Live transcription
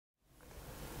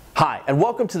Hi, and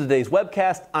welcome to today's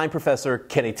webcast. I'm Professor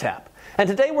Kenny Tapp. And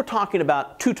today we're talking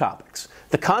about two topics,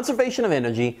 the conservation of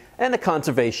energy and the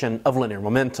conservation of linear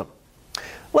momentum.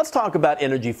 Let's talk about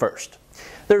energy first.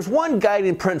 There's one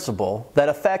guiding principle that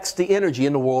affects the energy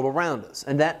in the world around us,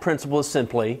 and that principle is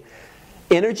simply,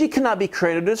 energy cannot be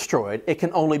created or destroyed, it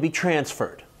can only be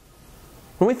transferred.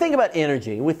 When we think about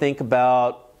energy, we think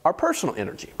about our personal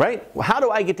energy, right? Well, how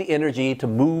do I get the energy to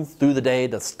move through the day,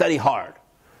 to study hard?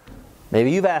 Maybe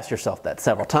you've asked yourself that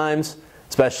several times,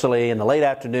 especially in the late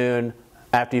afternoon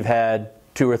after you've had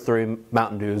 2 or 3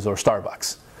 Mountain Dews or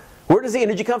Starbucks. Where does the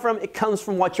energy come from? It comes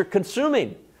from what you're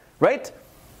consuming, right?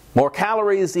 More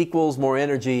calories equals more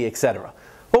energy, etc.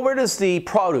 Well, where does the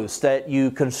produce that you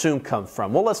consume come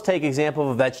from? Well, let's take an example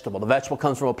of a vegetable. The vegetable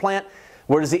comes from a plant.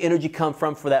 Where does the energy come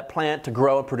from for that plant to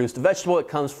grow and produce the vegetable? It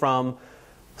comes from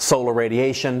solar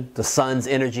radiation, the sun's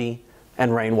energy,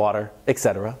 and rainwater,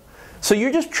 etc. So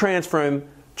you're just transferring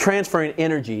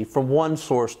energy from one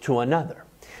source to another.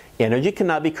 Energy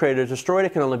cannot be created or destroyed,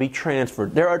 it can only be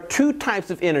transferred. There are two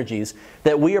types of energies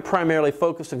that we are primarily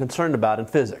focused and concerned about in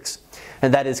physics,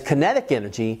 and that is kinetic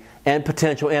energy and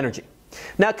potential energy.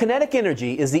 Now, kinetic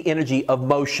energy is the energy of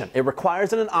motion. It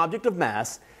requires that an object of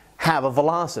mass have a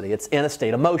velocity. It's in a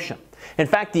state of motion. In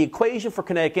fact, the equation for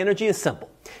kinetic energy is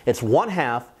simple. It's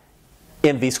 1/2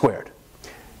 mv squared.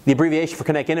 The abbreviation for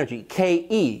kinetic energy, Ke,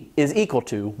 is equal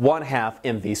to 1/2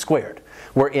 mv squared,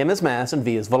 where m is mass and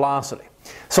v is velocity.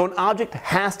 So an object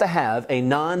has to have a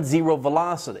non-zero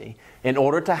velocity in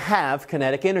order to have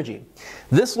kinetic energy.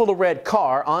 This little red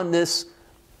car on this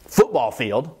football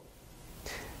field,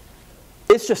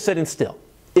 it's just sitting still.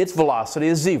 Its velocity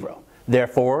is 0.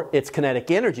 Therefore, its kinetic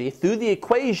energy, through the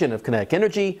equation of kinetic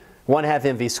energy, 1/2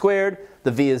 mv squared,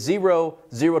 the v is 0,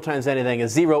 0 times anything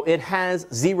is 0, it has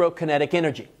 0 kinetic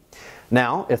energy.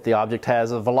 Now, if the object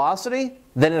has a velocity,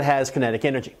 then it has kinetic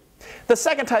energy. The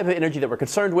second type of energy that we're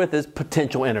concerned with is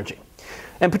potential energy.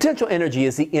 And potential energy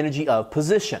is the energy of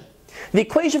position. The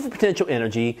equation for potential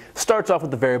energy starts off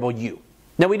with the variable u.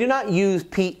 Now, we do not use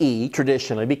Pe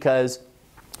traditionally because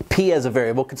P as a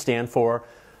variable could stand for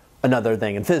another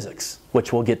thing in physics,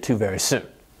 which we'll get to very soon.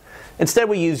 Instead,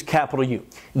 we use capital U.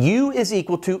 U is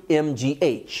equal to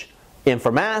mgh. M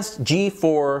for mass, g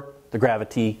for the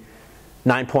gravity,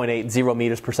 9.80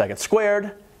 meters per second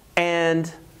squared,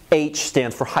 and h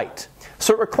stands for height.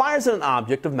 So it requires that an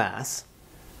object of mass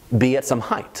be at some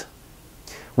height.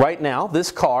 Right now, this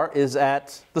car is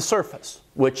at the surface,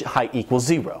 which height equals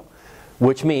 0,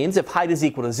 which means if height is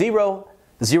equal to 0,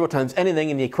 0 times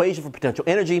anything in the equation for potential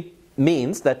energy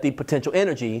means that the potential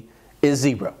energy is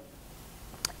 0.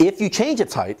 If you change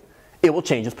its height, it will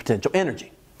change its potential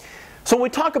energy. So when we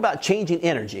talk about changing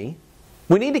energy,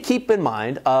 we need to keep in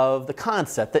mind of the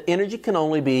concept that energy can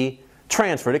only be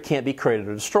transferred, it can't be created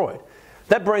or destroyed.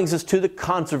 That brings us to the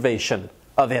conservation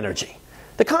of energy.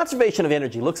 The conservation of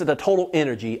energy looks at the total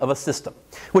energy of a system,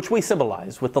 which we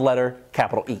symbolize with the letter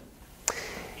capital E.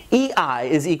 EI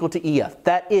is equal to EF.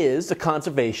 That is the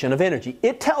conservation of energy.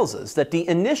 It tells us that the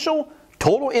initial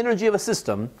total energy of a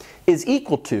system is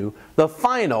equal to the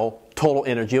final total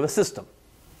energy of a system.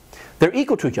 They're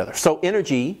equal to each other. So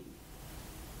energy,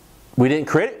 we didn't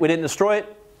create it, we didn't destroy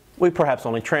it, we perhaps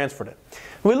only transferred it.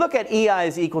 When we look at EI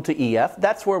is equal to EF,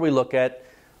 that's where we look at,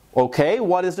 okay,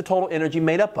 what is the total energy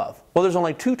made up of? Well, there's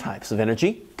only two types of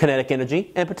energy, kinetic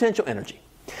energy and potential energy.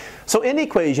 So in the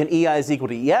equation, EI is equal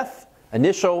to EF,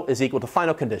 initial is equal to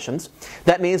final conditions.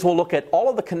 That means we'll look at all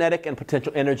of the kinetic and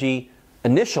potential energy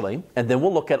initially, and then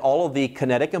we'll look at all of the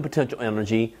kinetic and potential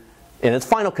energy in its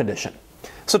final condition.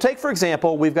 So take, for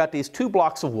example, we've got these 2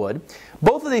 blocks of wood.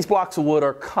 Both of these blocks of wood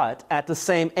are cut at the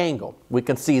same angle. We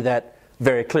can see that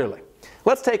very clearly.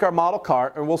 Let's take our model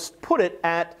car and we'll put it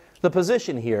at the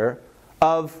position here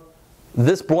of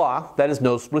this block that is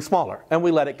noticeably smaller, and we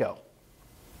let it go.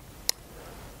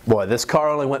 Boy, this car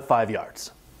only went 5 yards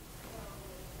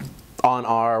on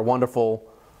our wonderful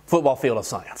football field of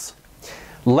science.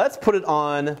 Let's put it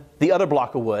on the other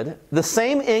block of wood, the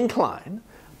same incline,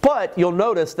 but you'll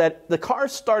notice that the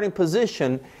car's starting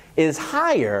position is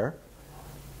higher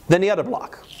than the other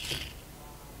block.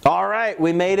 All right,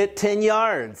 we made it 10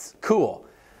 yards. Cool.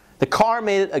 The car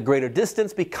made it a greater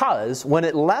distance because when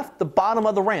it left the bottom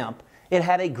of the ramp, it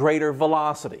had a greater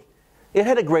velocity. It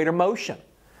had a greater motion.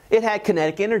 It had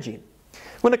kinetic energy.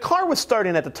 When the car was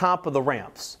starting at the top of the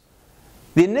ramps,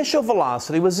 the initial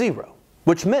velocity was 0.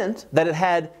 Which meant that it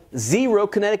had 0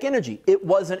 kinetic energy. It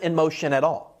wasn't in motion at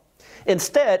all.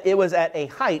 Instead, it was at a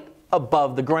height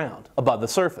above the ground, above the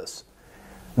surface.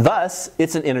 Thus,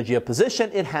 it's an energy of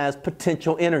position. It has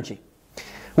potential energy.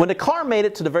 When the car made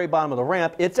it to the very bottom of the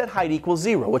ramp, it's at height equals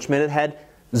 0, which meant it had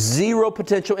zero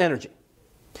potential energy.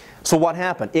 So what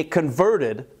happened? It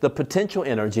converted the potential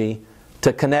energy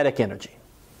to kinetic energy.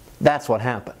 That's what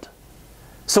happened.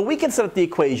 So we can set up the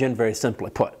equation very simply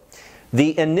put.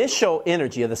 The initial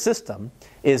energy of the system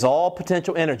is all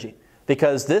potential energy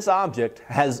because this object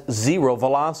has zero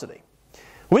velocity.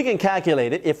 We can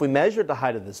calculate it if we measured the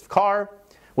height of this car,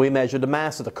 we measured the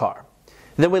mass of the car.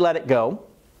 Then we let it go,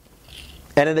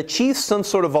 and it achieves some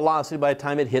sort of velocity by the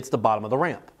time it hits the bottom of the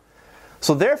ramp.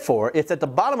 So therefore, it's at the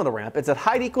bottom of the ramp, it's at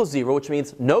height equals zero, which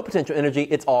means no potential energy,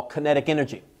 it's all kinetic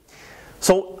energy.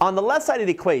 So on the left side of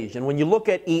the equation, when you look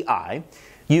at EI,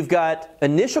 you've got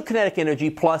initial kinetic energy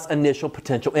plus initial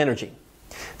potential energy.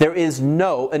 There is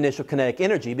no initial kinetic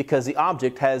energy because the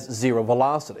object has zero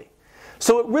velocity.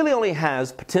 So it really only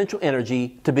has potential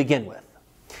energy to begin with.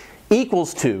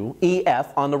 Equals to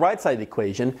EF on the right side of the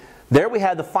equation. There we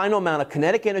have the final amount of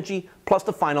kinetic energy plus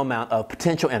the final amount of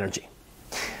potential energy.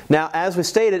 Now, as we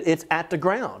stated, it's at the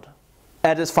ground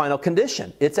at its final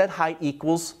condition. It's at height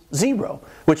equals zero,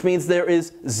 which means there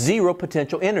is zero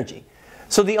potential energy.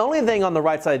 So the only thing on the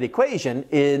right side of the equation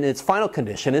in its final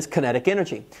condition is kinetic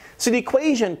energy. So the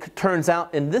equation turns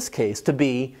out in this case to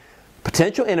be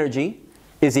potential energy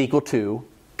is equal to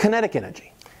kinetic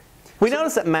energy. We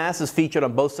notice that mass is featured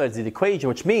on both sides of the equation,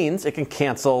 which means it can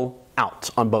cancel out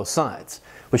on both sides,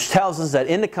 which tells us that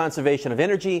in the conservation of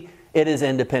energy, it is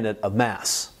independent of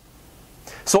mass.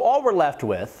 So all we're left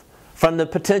with from the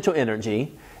potential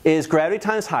energy is gravity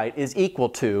times height is equal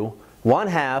to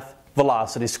 1/2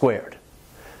 velocity squared.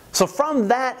 So from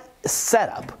that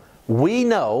setup, we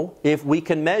know if we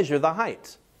can measure the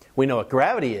height. We know what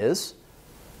gravity is,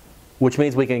 which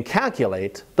means we can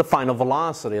calculate the final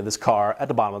velocity of this car at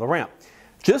the bottom of the ramp.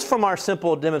 Just from our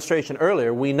simple demonstration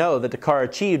earlier, we know that the car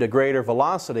achieved a greater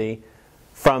velocity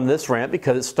from this ramp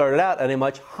because it started out at a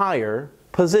much higher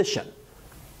position.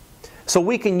 So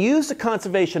we can use the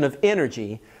conservation of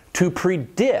energy to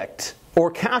predict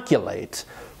or calculate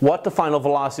what the final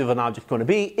velocity of an object is going to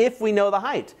be if we know the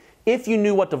height. If you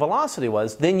knew what the velocity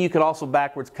was, then you could also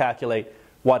backwards calculate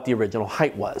what the original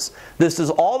height was. This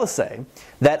is all to say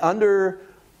that under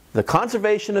the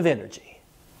conservation of energy,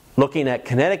 looking at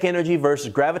kinetic energy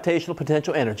versus gravitational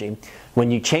potential energy,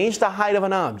 when you change the height of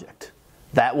an object,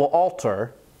 that will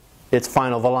alter its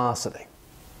final velocity.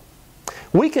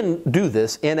 We can do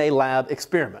this in a lab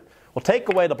experiment. We'll take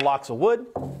away the blocks of wood,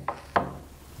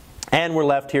 and we're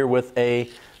left here with a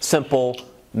simple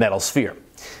metal sphere.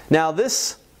 Now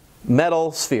this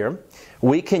metal sphere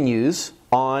we can use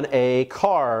on a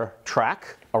car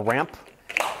track, a ramp,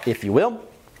 if you will.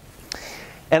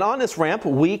 And on this ramp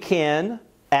we can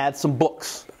add some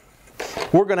books.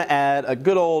 We're going to add a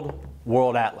good old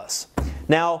world atlas.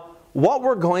 Now what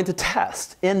we're going to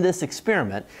test in this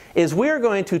experiment is we're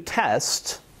going to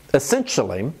test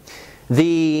essentially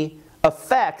the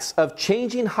effects of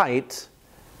changing height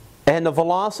and the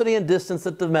velocity and distance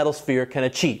that the metal sphere can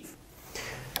achieve.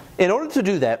 In order to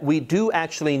do that, we do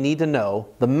actually need to know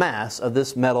the mass of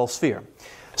this metal sphere.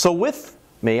 So with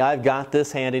me, I've got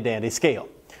this handy dandy scale.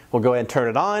 We'll go ahead and turn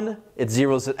it on, it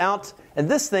zeroes it out, and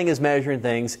this thing is measuring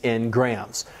things in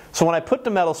grams. So when I put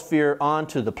the metal sphere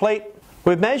onto the plate,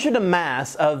 we've measured the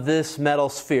mass of this metal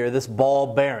sphere, this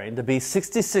ball bearing, to be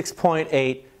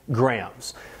 66.8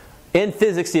 grams. In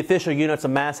physics, the official units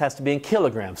of mass has to be in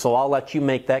kilograms, so I'll let you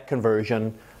make that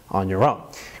conversion on your own.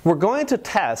 We're going to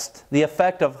test the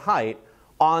effect of height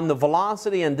on the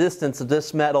velocity and distance of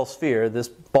this metal sphere, this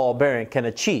ball bearing, can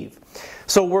achieve.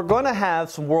 So we're going to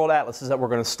have some world atlases that we're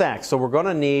going to stack. So we're going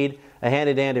to need a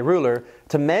handy dandy ruler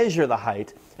to measure the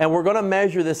height, and we're going to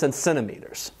measure this in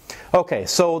centimeters. Okay,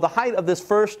 so the height of this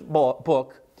first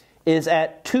book is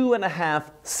at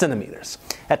 2.5 centimeters.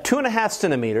 At 2.5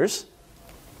 centimeters,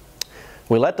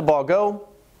 we let the ball go.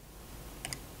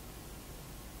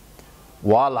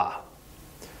 Voila.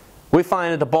 We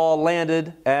find that the ball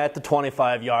landed at the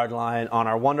 25-yard line on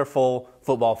our wonderful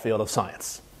football field of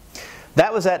science.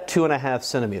 That was at 2.5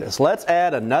 centimeters. Let's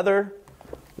add another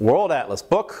World Atlas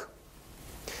book.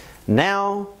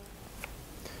 Now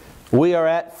we are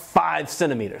at 5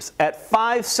 centimeters. At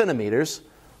 5 centimeters,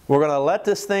 we're going to let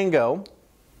this thing go.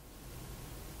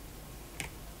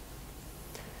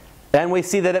 And we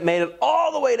see that it made it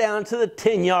all the way down to the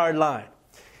 10-yard line.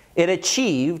 It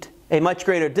achieved a much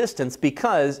greater distance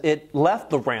because it left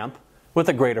the ramp with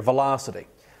a greater velocity.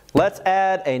 Let's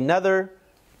add another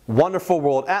wonderful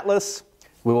world atlas.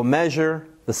 We will measure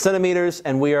the centimeters,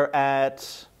 and we are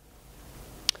at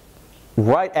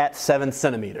right at 7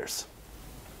 centimeters.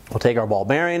 We'll take our ball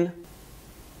bearing.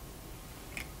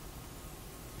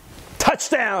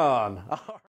 Touchdown!